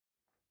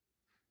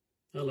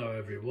Hello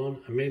everyone.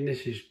 I mean,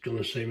 this is going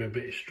to seem a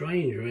bit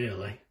strange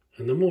really,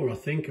 and the more I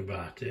think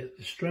about it,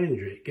 the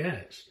stranger it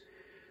gets.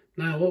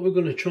 Now what we're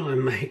going to try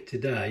and make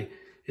today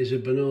is a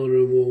banana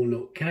and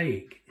walnut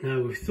cake.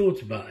 Now we've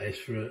thought about this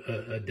for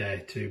a day or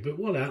two, but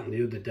what happened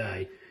the other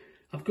day,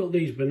 I've got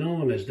these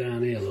bananas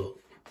down here, look,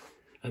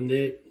 and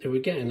they were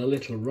getting a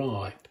little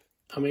ripe.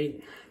 I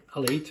mean,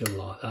 I'll eat them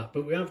like that,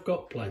 but we have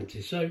got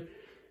plenty. So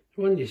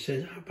when you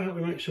said, how about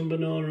we make some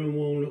banana and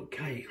walnut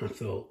cake, I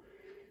thought,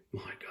 my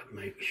God,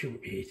 mate, we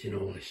shouldn't be eating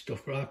all this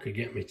stuff, but I could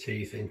get my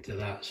teeth into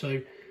that.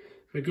 So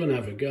we're going to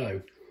have a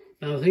go.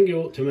 Now, I think I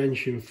ought to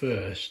mention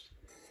first,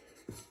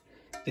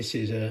 this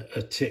is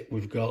a tip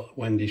we've got,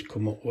 Wendy's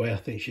come up with. I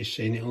think she's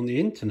seen it on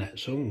the internet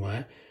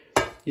somewhere.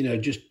 You know,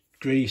 just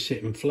grease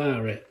it and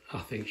flour it. I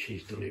think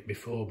she's done it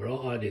before,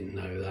 but I didn't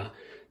know that.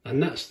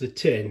 And that's the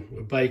tin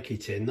we bake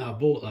it in. I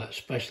bought that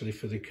especially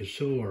for the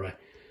Cosori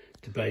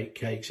to bake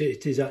cakes.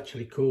 It is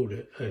actually called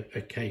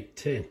a cake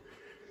tin.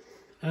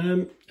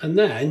 And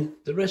then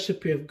the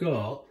recipe I've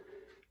got,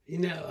 you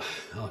know,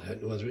 I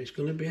don't know whether it's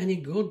going to be any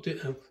good.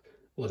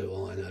 What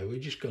do I know? We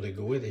just got to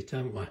go with it,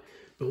 haven't we?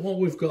 But what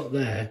we've got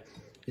there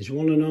is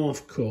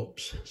 1.5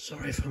 cups.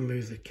 Sorry if I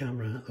move the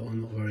camera out, though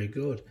I'm not very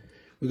good.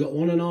 We've got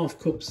 1.5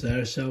 cups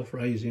there of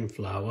self-raising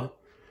flour.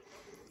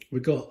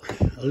 We've got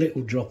a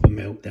little drop of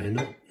milk there,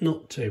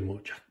 not too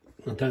much.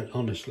 I don't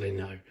honestly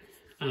know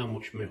how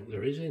much milk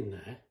there is in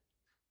there.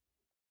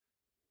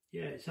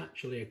 Yeah, it's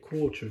actually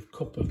 1/4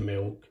 cup of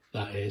milk,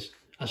 that is.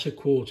 That's a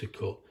 1/4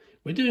 cup.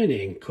 We're doing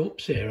it in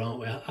cups here, aren't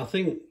we? I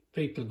think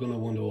people are going to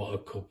wonder what a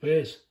cup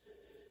is.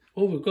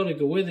 Well, we've got to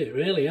go with it,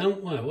 really,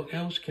 haven't we? What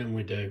else can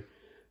we do?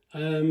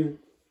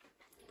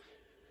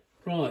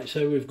 Right,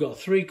 so we've got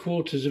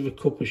 3/4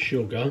 cup of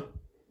sugar.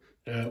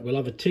 We'll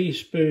have a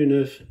teaspoon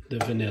of the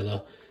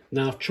vanilla.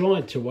 Now, I've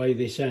tried to weigh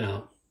this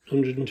out.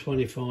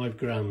 125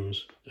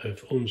 grams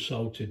of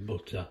unsalted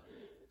butter.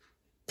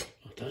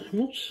 I don't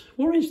know,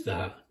 what is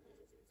that?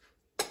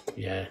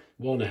 Yeah,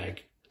 1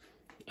 egg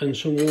and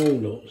some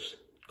walnuts.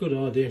 Good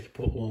idea to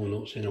put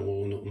walnuts in a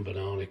walnut and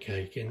banana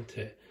cake, isn't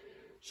it?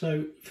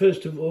 So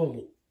first of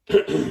all,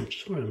 sorry,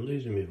 I'm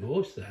losing my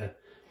voice there.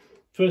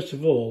 First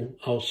of all,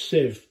 I'll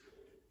sieve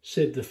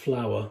the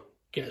flour,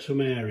 get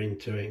some air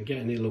into it and get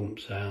any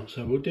lumps out.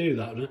 So we'll do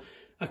that.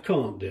 I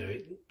can't do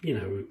it, you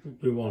know,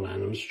 with one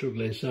hand. I'm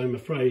struggling, so I'm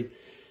afraid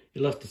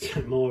you'll have to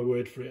take my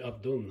word for it.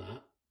 I've done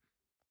that.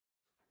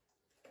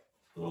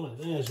 Right,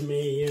 there's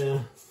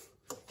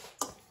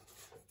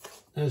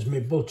me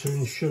butter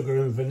and sugar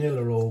and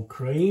vanilla all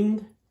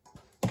creamed.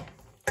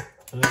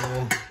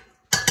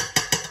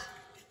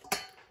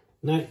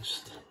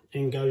 Next,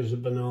 in goes the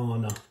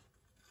banana.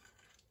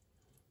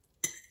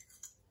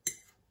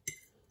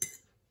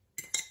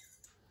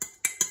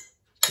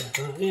 Get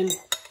that in.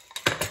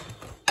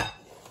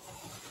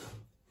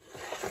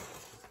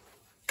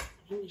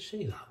 Can you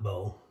see that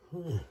bowl?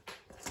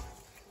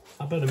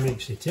 I better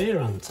mix it here,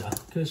 haven't I?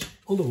 Because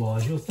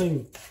otherwise you'll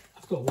think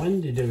I've got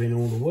Wendy doing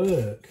all the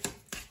work.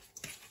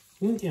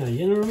 Wouldn't you?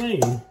 You know what I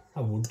mean?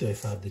 I would do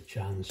if I had the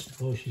chance.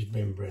 Oh, she's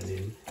been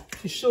brilliant.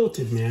 She's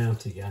sorted me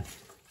out again.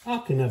 I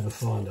can never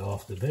find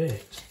half the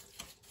bits.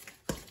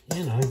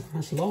 You know,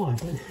 that's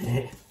life, isn't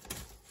it?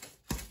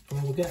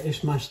 Well, we'll get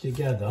this mashed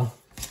together.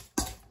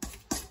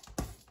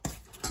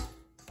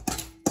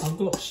 I've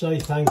got to say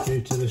thank you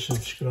to the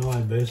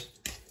subscribers.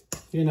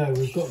 You know,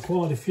 we've got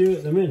quite a few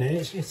at the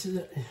minute.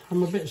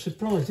 I'm a bit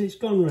surprised. It's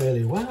gone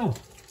really well.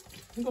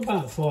 We've got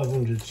about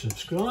 500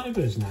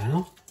 subscribers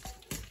now.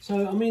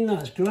 So, I mean,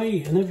 that's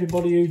great. And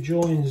everybody who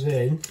joins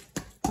in,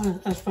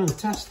 that's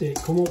fantastic.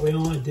 Come up with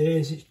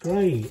ideas. It's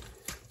great.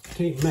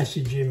 Keep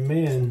messaging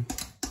me. And,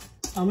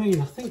 I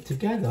mean, I think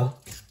together,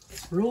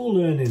 we're all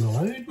learning a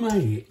load,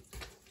 mate.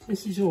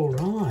 This is all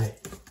right.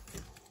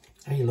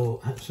 Hey,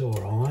 look, that's all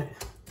right.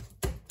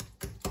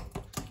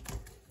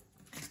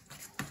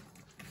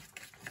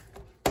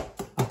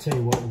 Tell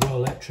you what, we've got an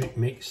electric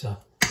mixer.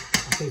 I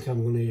think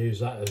I'm going to use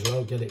that as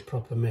well, get it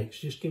proper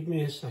mixed. Just give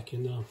me a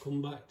second and I'll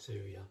come back to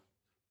you.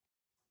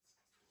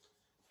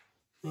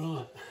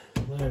 Right,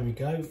 there we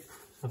go.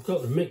 I've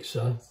got the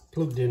mixer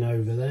plugged in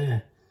over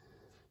there.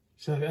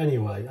 So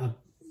anyway,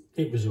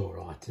 it was all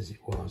right as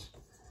it was.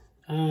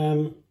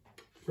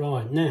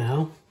 Right,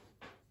 now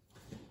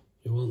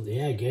you want the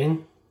egg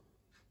in.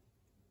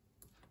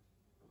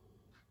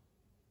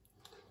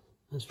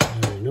 That's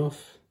fair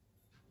enough.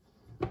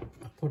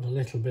 Put a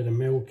little bit of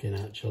milk in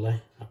actually.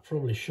 I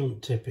probably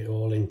shouldn't tip it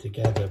all in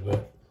together,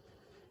 but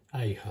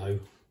hey ho.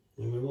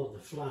 And we want the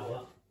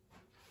flour.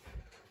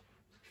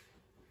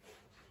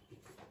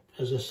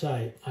 As I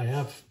say, I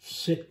have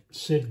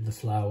sieved the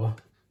flour.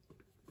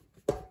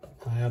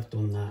 I have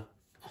done that.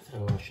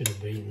 Oh, I should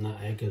have beaten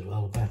that egg as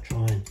well. I better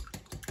try and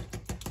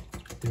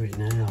do it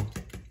now.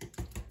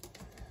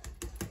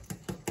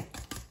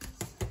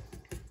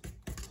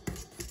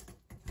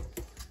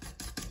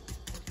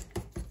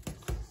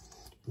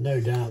 No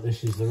doubt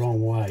this is the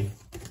wrong way.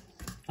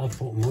 I'd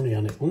put money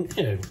on it, wouldn't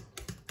you?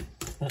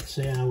 Let's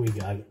see how we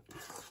go.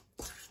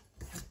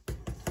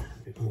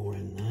 A bit more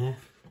in there.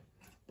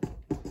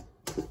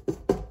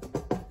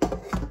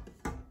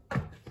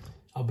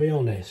 be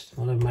honest,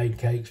 when I've made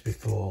cakes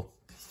before,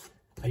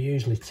 I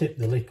usually tip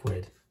the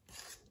liquid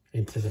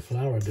into the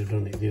flour. I'd have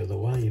done it the other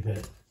way,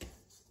 but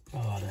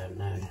oh, I don't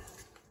know.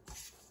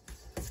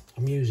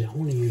 I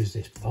want to use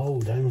this bowl,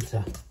 don't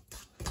I?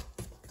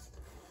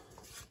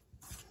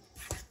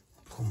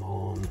 Come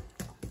on.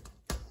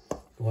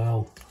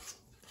 Well,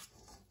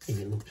 I think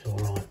it looks all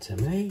right to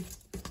me.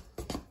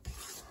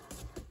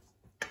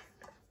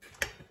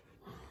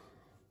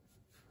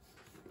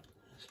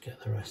 Let's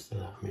get the rest of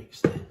that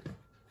mixed in.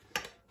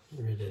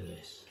 Get rid of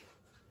this.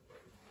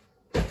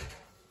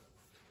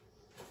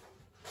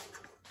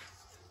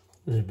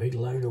 There's a big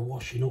load of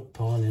washing up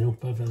piling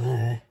up over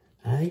there.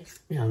 Hey,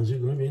 my hands are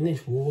going to be in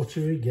this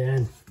water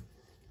again.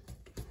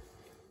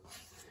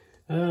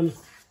 And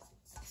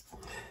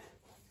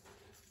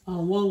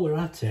while we're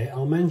at it,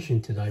 I'll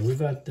mention today we've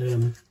had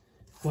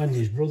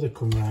Wendy's brother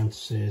come round to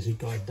see us. He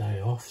got a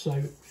day off,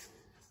 so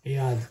he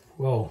had,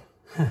 well,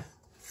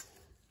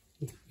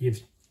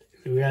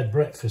 we had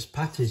breakfast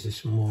patties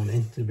this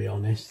morning, to be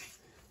honest.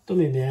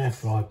 Done in the air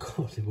fryer.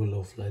 God, they were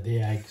lovely.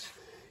 The eggs,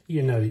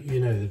 you know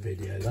the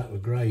video. That were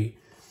great.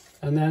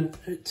 And then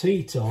at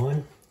tea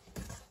time,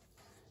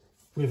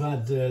 we've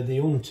had the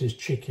Hunter's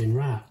chicken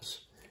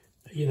wraps,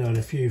 you know, and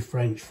a few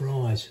French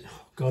fries.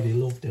 Oh, God, he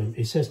loved them.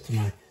 He says to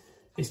me,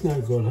 it's no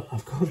good,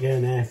 I've got to get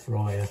an air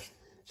fryer.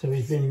 So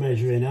he's been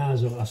measuring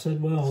ours up. I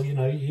said, well, you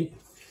know,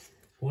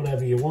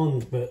 whatever you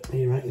want, but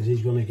he reckons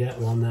he's going to get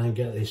one now and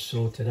get this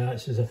sorted out. He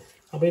says,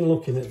 I've been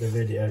looking at the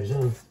videos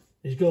and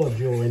he's got to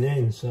join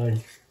in, so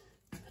I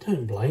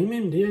don't blame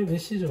him, do you?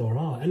 This is all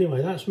right.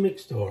 Anyway, that's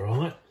mixed all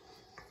right.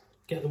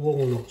 Get the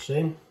walnuts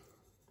in.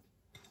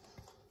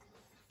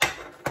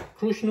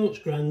 Crushed nuts,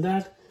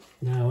 Grandad.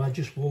 No, I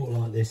just walk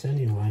like this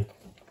anyway.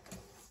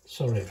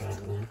 Sorry about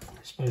that.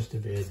 It's supposed to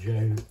be a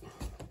joke.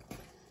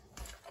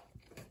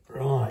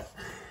 Right.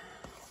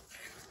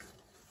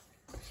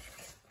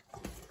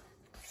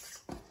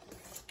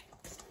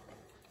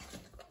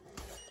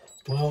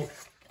 Well,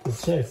 I'd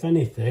say if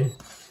anything,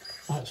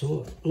 that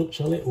looks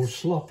a little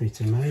sloppy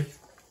to me.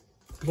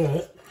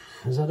 But,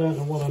 as I don't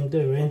know what I'm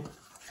doing,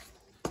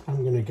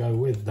 I'm going to go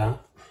with that.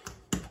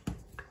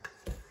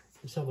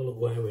 Let's have a look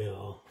where we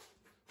are.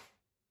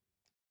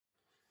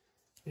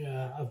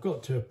 Yeah, I've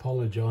got to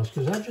apologise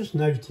because I just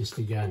noticed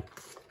again,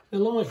 the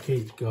light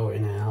keeps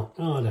going out.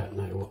 I don't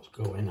know what's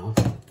going on.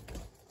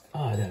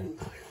 I don't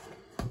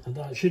know.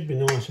 That should be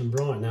nice and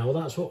bright now.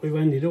 Well, that's what we've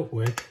ended up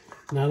with.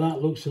 Now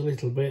that looks a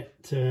little bit,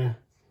 yeah,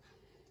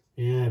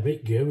 a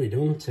bit gooey,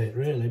 doesn't it,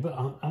 really? But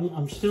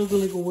I'm still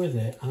going to go with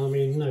it. I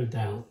mean, no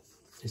doubt,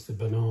 it's the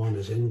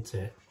bananas, isn't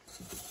it?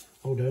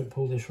 Oh, don't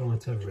pull this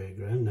right over here,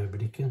 Graham.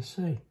 Nobody can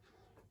see.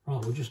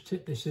 Right, we'll just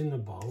tip this in the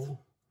bowl.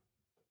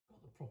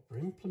 Got the proper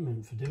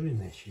implement for doing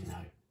this, you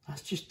know.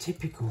 That's just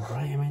typical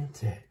Graham,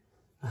 isn't it?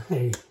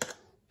 Hey,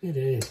 it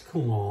is.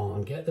 Come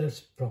on, get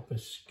this proper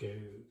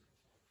scoop.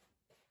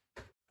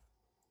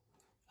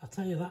 I'll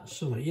tell you that,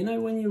 something. You know,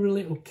 when you were a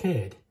little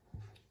kid,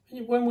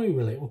 when we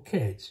were little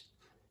kids,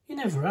 you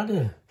never had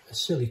a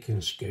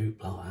silicone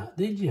scoop like that,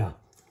 did you?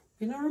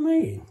 You know what I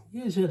mean?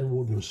 You just had a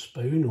wooden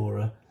spoon or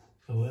a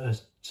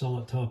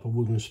type of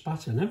wooden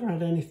spatter. Never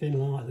had anything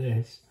like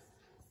this.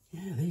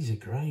 Yeah, these are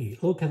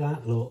great. Look at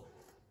that, look.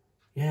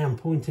 Yeah, I'm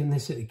pointing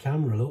this at the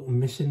camera, look, I'm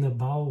missing the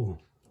bowl.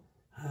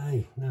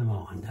 Hey, never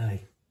mind,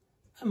 hey.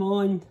 Never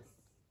mind.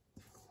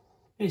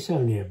 It's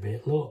only a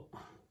bit, look.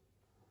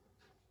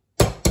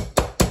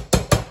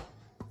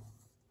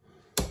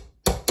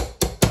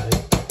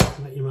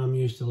 Hey, your mum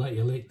used to let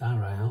you lick that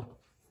out.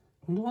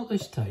 I wonder what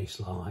this tastes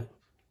like.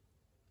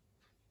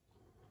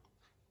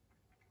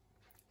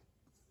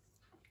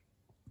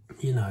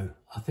 You know,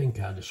 I think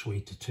I had a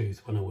sweeter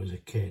tooth when I was a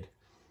kid.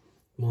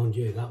 Mind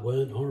you, that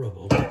weren't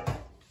horrible.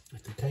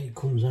 If the cake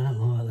comes out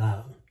like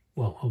that,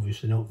 well,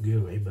 obviously not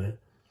gooey, but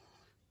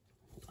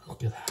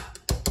look at that.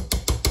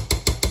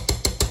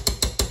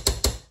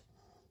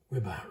 We're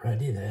about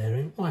ready there,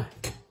 ain't we?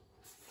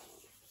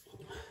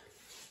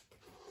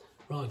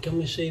 Right, can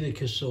we see the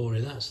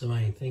Cosori? That's the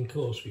main thing. Of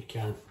course we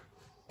can.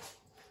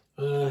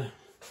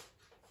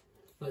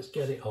 Let's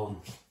get it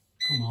on.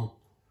 Come on.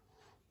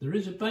 There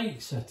is a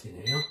bake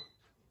setting here,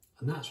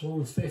 and that's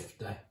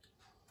 150.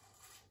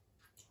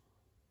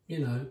 You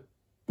know,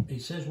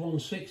 it says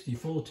 160,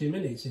 40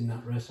 minutes in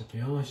that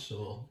recipe I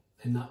saw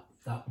in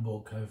that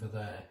book over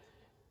there.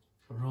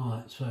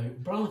 Right, so,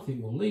 but I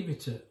think we'll leave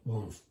it at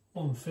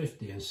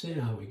 150 and see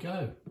how we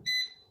go.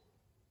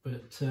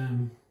 But,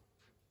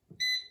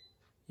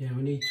 yeah,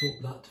 we need to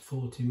up that to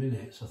 40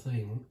 minutes, I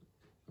think.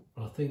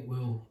 But I think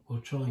we'll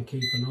try and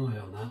keep an eye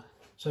on that.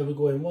 So we're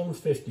going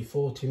 150,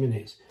 40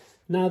 minutes.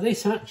 Now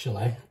this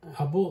actually,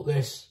 I bought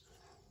this.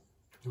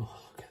 Oh,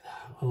 look at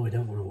that. Oh, I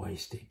don't want to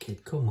waste it,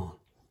 kid. Come on.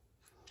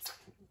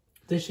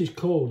 This is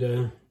called,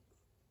 I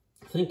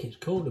think it's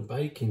called a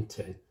baking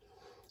tin.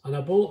 And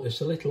I bought this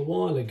a little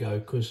while ago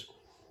because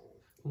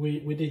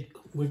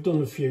we've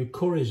done a few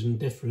curries and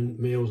different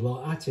meals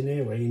like that in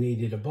here where you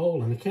needed a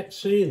bowl. And I kept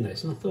seeing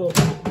this and I thought,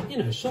 you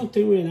know,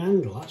 something with an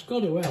handle, that's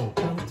got to help,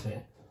 can't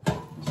it?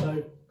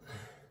 So,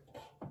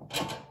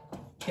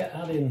 get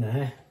that in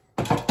there.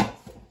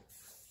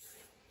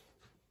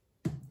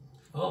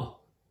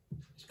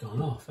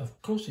 gone off.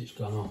 Of course it's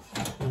gone off. I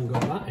haven't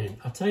got that in.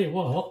 I tell you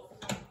what,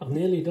 I've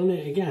nearly done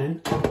it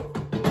again.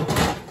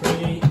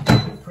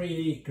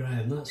 Preheat,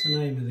 Graham, that's the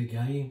name of the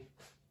game.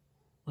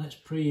 Let's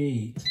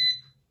preheat.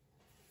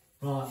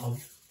 Right, I'll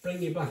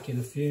bring you back in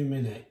a few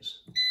minutes.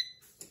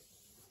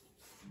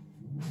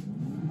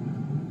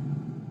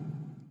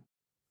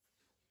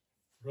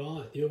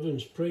 Right, the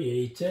oven's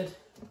preheated.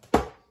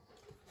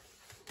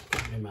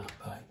 Get my mat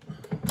back.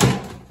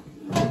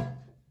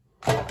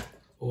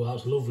 Oh,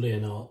 that's lovely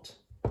and hot.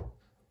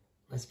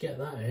 Let's get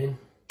that in.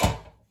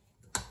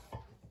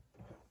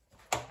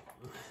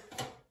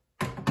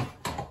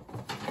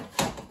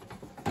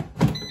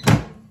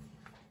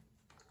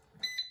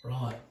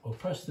 Right, we'll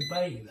press the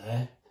bake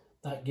there.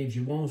 That gives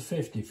you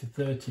 150 for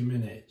 30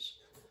 minutes.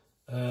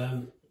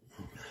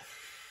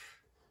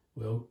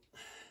 Well,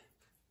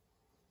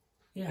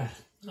 yeah,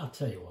 I'll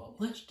tell you what,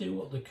 let's do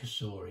what the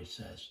Cosori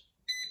says.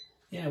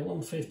 Yeah,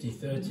 150,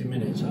 30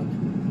 minutes.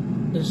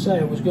 Let's say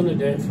I was going to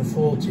do it for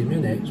 40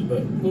 minutes,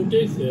 but we'll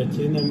do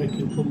 30 and then we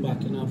can come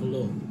back and have a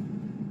look.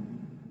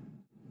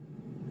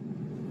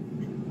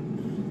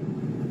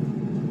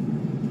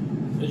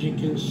 As you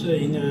can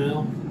see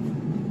now,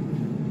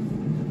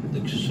 the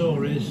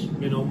Cosori's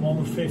been on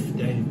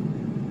 150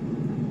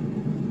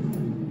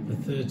 for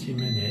 30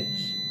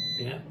 minutes.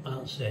 Yeah,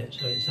 that's it.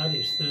 So it's had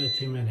its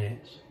 30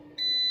 minutes.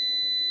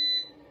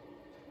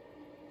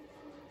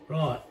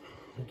 Right,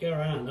 we'll go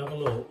around and have a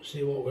look,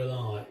 see what we're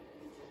like.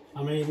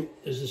 I mean,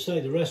 as I say,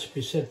 the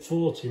recipe said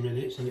 40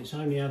 minutes and it's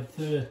only had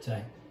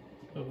 30.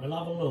 But we'll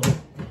have a look.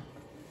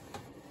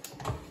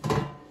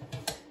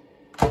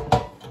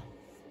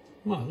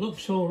 Well, it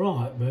looks all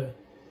right, but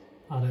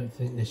I don't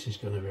think this is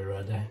going to be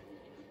ready.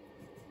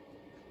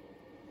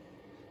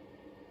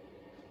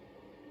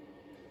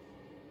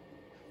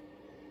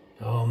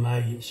 Oh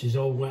mate, she's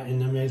all wet in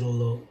the middle,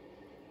 look.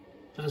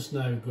 That's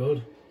no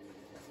good.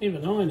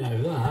 Even I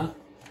know that.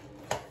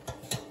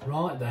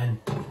 Right then.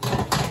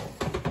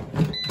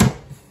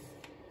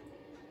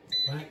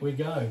 Back we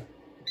go.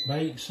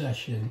 Bake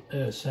setting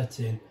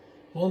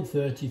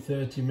 130,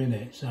 30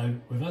 minutes. So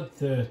we've had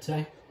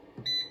 30.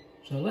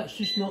 So let's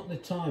just knock the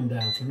time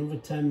down for another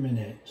 10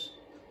 minutes.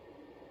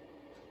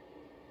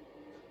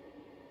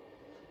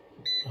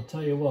 I'll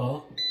tell you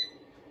what,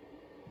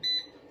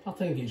 I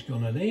think it's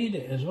going to need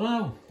it as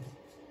well.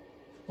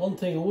 One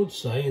thing I would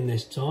say in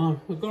this time,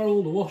 we've got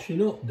all the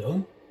washing up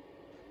done.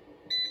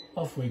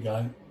 Off we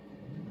go.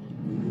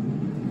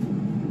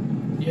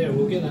 Yeah,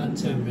 we'll get that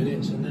 10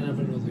 minutes and then have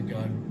another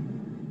go.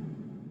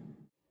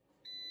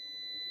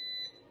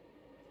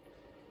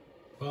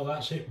 Well,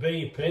 that's it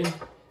beeping.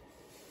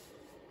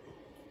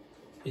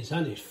 It's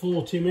had its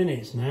 40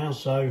 minutes now,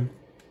 so...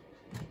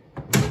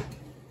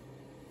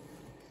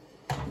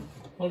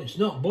 Well, it's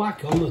not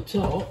black on the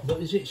top,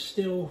 but is it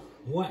still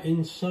wet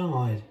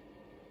inside?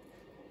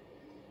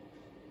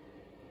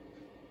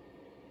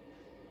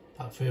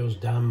 That feels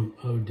damn,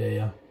 oh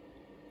dear.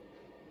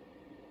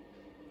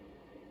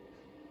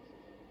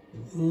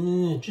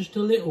 Just a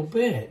little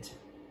bit.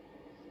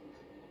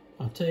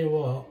 I'll tell you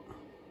what,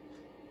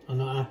 I'm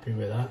not happy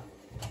with that.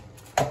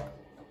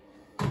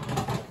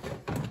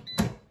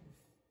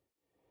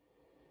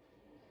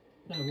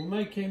 Now we'll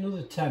make it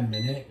another 10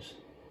 minutes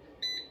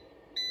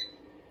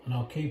and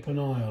I'll keep an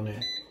eye on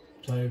it.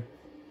 So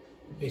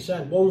it's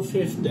at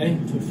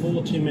 150 for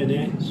 40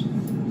 minutes.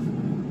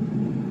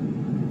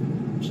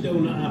 Still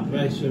not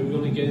happy, so we're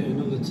going to get it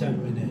another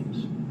 10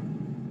 minutes.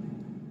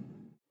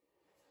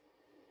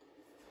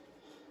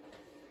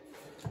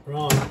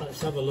 Right,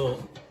 let's have a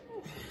look.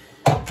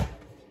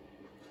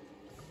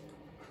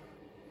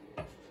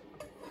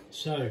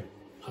 So,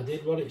 I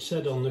did what it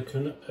said on the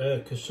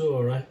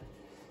Cosori.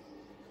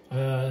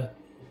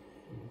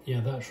 Yeah,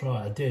 that's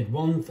right, I did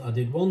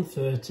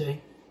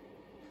 130.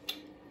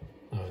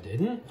 No, I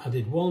didn't. I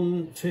did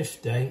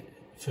 150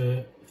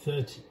 for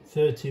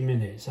 30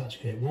 minutes. That's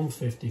good.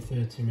 150,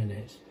 30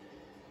 minutes.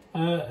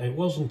 It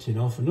wasn't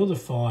enough. Another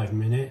 5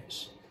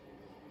 minutes.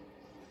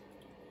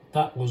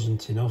 That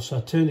wasn't enough, so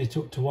I turned it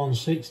up to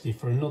 160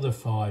 for another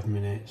 5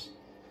 minutes.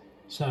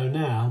 So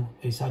now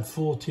it's had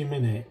 40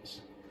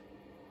 minutes.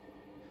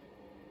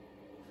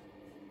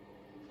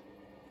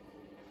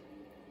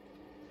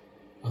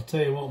 I'll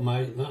tell you what,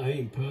 mate, that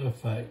ain't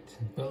perfect,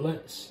 but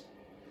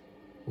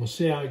we'll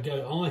see how it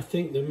goes. I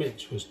think the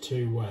mix was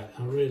too wet,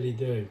 I really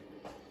do.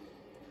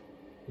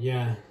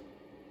 Yeah.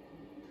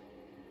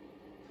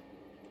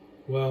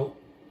 Well,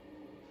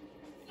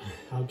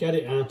 I'll get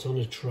it out on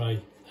a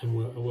tray and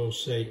we'll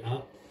see.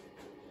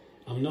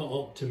 I'm not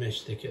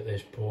optimistic at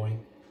this point.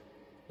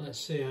 Let's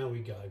see how we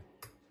go.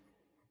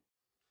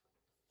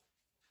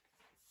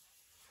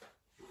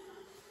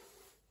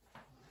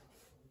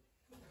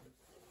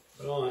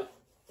 Right,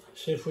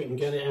 see if we can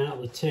get it out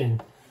of the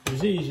tin. It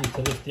was easy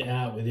to lift it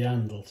out with the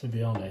handle, to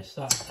be honest.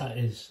 That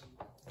is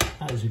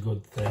a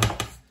good thing.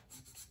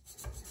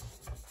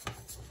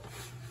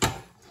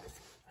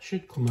 I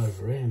should come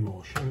over here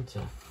more, shouldn't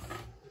I?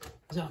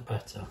 Is that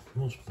better?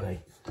 Must be.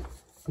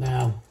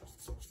 Now,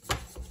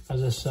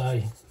 as I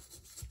say,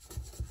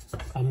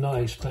 I'm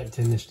not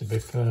expecting this to be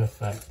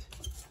perfect.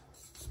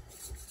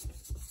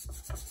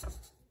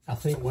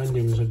 think Wendy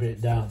was a bit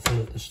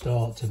doubtful at the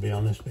start, to be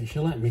honest, but she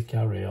let me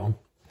carry on.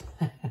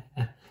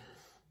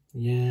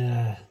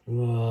 Yeah,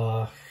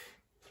 oh,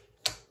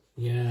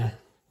 yeah,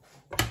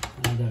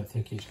 I don't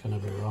think it's going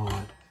to be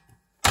right.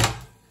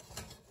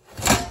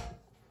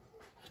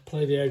 Let's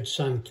play the old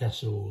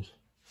sandcastles.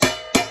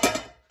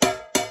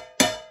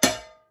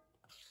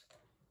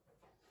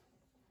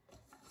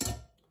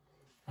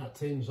 That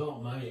tin's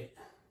hot, mate.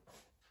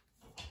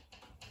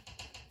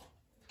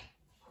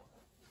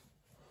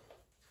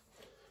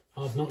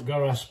 I've not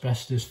got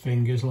asbestos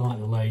fingers like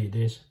the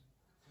ladies.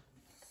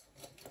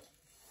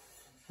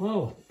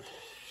 Well,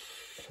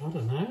 I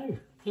don't know.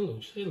 It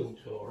looks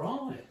all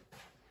right.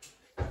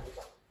 I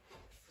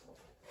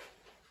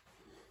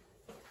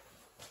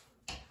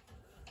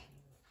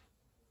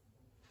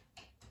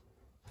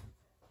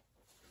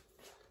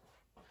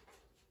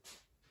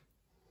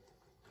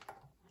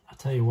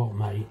tell you what,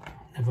 mate.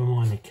 Never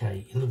mind the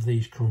cake. You love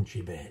these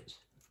crunchy bits.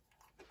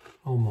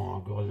 Oh my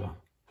God.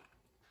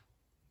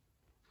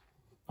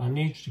 It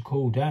needs to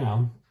cool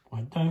down.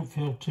 I don't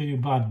feel too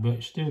bad, but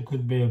it still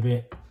could be a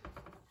bit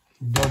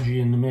dodgy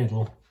in the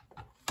middle.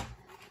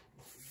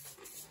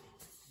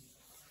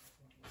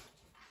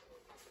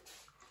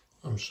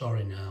 I'm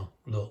sorry now.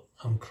 Look,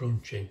 I'm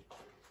crunching.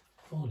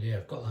 Oh dear,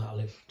 I've got that a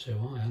little too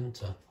high,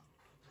 haven't I?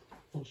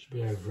 Wants to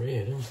be over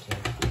here, doesn't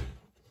it?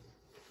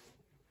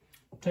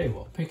 I'll tell you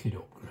what, pick it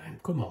up,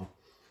 Graham. Come on.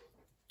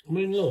 I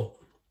mean, look.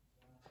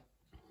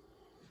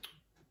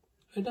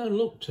 It don't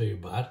look too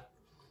bad.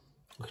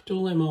 Look at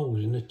all them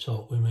holes in the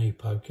top with me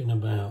poking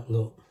about,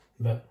 look.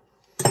 But,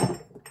 oh,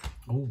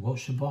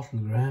 what's the bottle,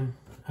 Graham?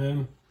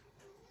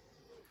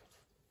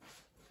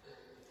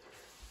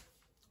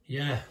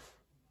 Yeah.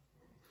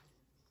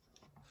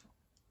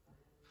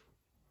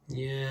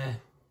 Yeah,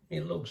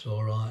 it looks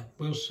all right.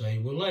 We'll see.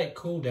 We'll let it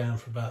cool down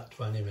for about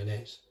 20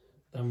 minutes.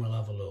 Then we'll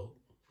have a look.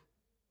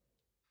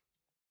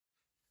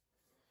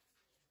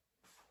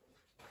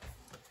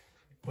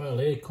 Well,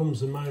 here comes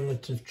the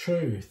moment of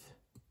truth.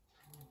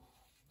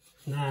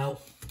 Now,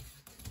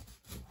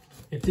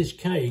 if this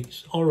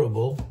cake's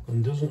horrible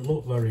and doesn't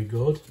look very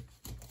good,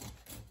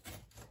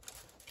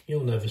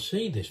 you'll never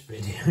see this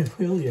video,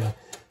 will you?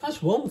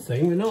 That's one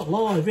thing, we're not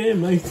live here,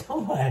 mate, are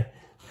we?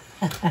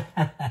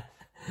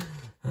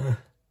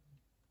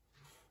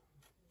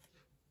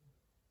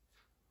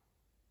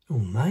 Oh,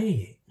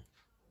 mate,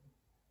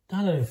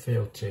 that don't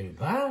feel too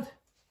bad.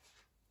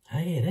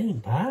 Hey, it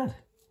ain't bad.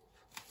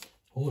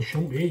 Oh, I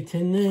shouldn't be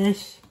eating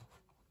this.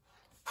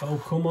 Oh,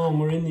 come on,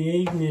 we're in the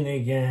evening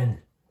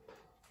again.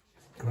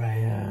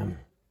 Graham,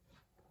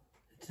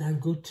 it's no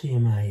good to you,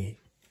 mate.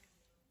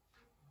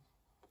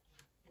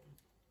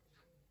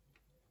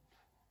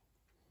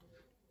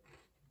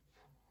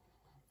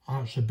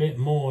 That's a bit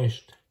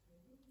moist.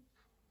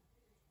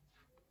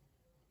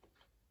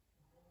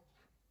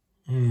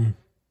 Mmm.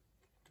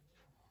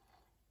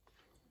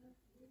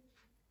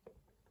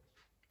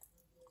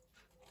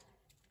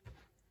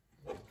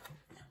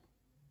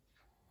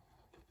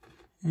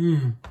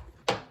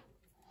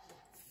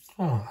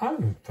 Oh, I'm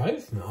in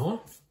faith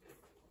now.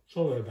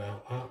 Sorry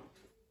about that.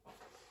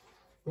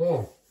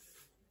 Well,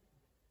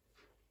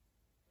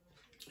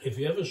 if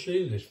you ever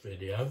see this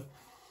video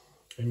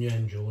and you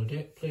enjoyed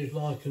it, please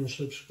like and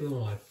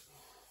subscribe.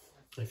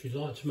 If you'd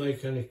like to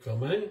make any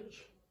comments,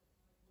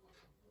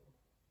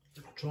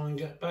 I'll try and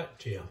get back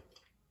to you.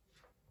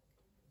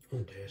 Oh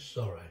dear,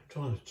 sorry, I'm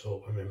trying to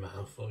talk with my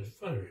mouth full. It's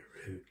very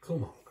rude.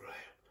 Come on,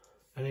 Graham.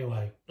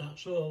 Anyway,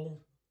 that's all.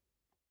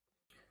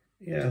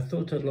 Yeah, I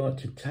thought I'd like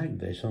to tag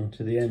this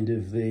onto the end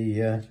of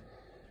the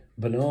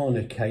banana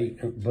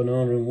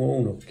and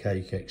walnut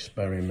cake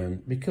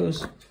experiment,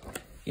 because,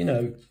 you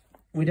know,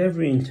 with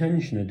every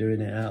intention of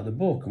doing it out of the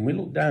book, and we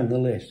looked down the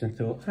list and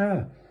thought,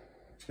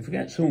 if we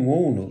get some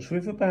walnuts,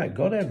 we've about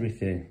got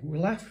everything. We're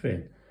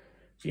laughing.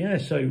 Yeah,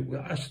 so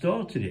I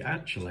started it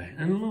actually,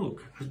 and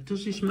look,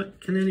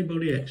 can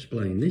anybody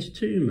explain this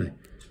to me?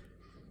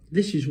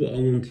 This is what I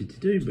wanted to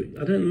do, but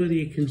I don't know whether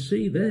you can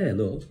see there,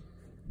 look.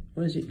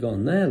 Where's it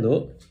gone? There,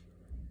 look.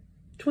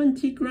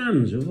 20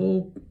 grams of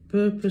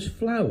all-purpose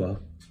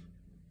flour.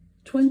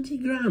 20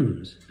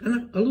 grams.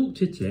 And I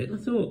looked at it and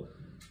I thought,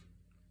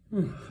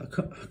 oh, I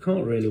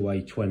can't really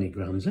weigh 20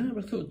 grams out.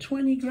 I thought,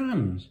 20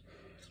 grams?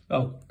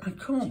 Oh, that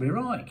can't be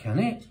right, can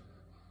it?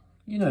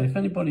 You know, if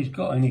anybody's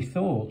got any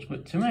thoughts.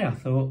 But to me, I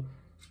thought,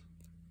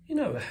 you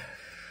know,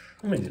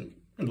 I mean,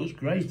 it looks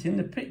great in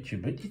the picture,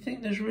 but do you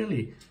think there's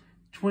really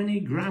 20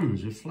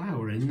 grams of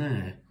flour in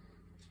there?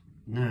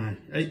 No,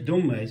 it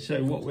done, mate.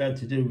 So what we had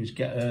to do was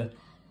get a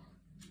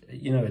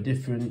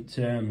different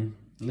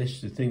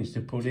list of things to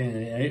put in.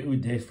 It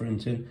was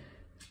different, and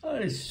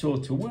it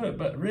sort of worked.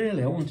 But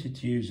really, I wanted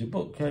to use a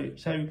book. So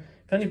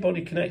if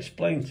anybody can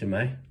explain to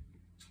me,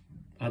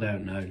 I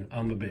don't know.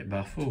 I'm a bit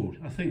baffled.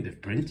 I think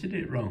they've printed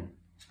it wrong.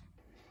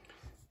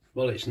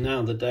 Well, it's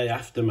now the day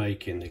after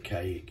making the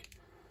cake.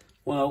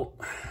 Well,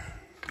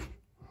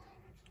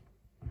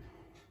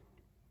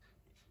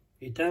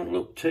 it don't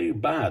look too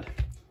bad.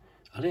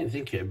 I didn't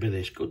think it'd be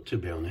this good, to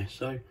be honest,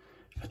 so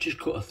I just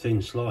cut a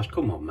thin slice.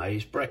 Come on, mate,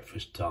 it's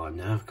breakfast time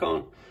now.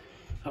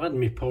 I've had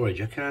my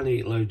porridge, I can't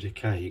eat loads of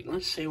cake.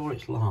 Let's see what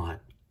it's like.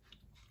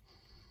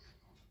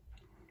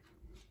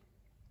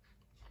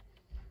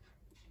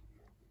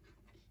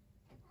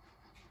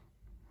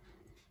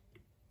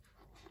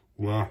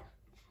 Well,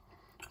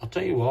 I'll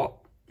tell you what,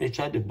 it's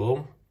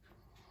edible.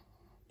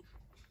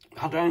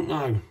 I don't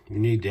know, we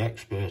need the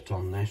expert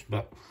on this,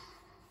 but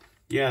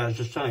yeah, as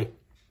I say,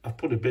 I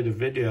put a bit of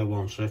video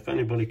on, so if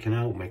anybody can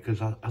help me,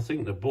 because I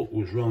think the book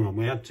was wrong and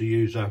we had to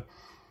use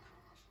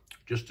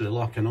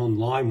like an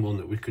online one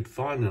that we could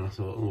find, and I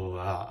thought, oh,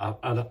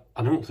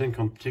 I don't think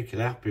I'm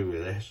particularly happy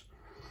with this.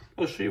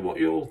 We'll see what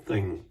you all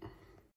think.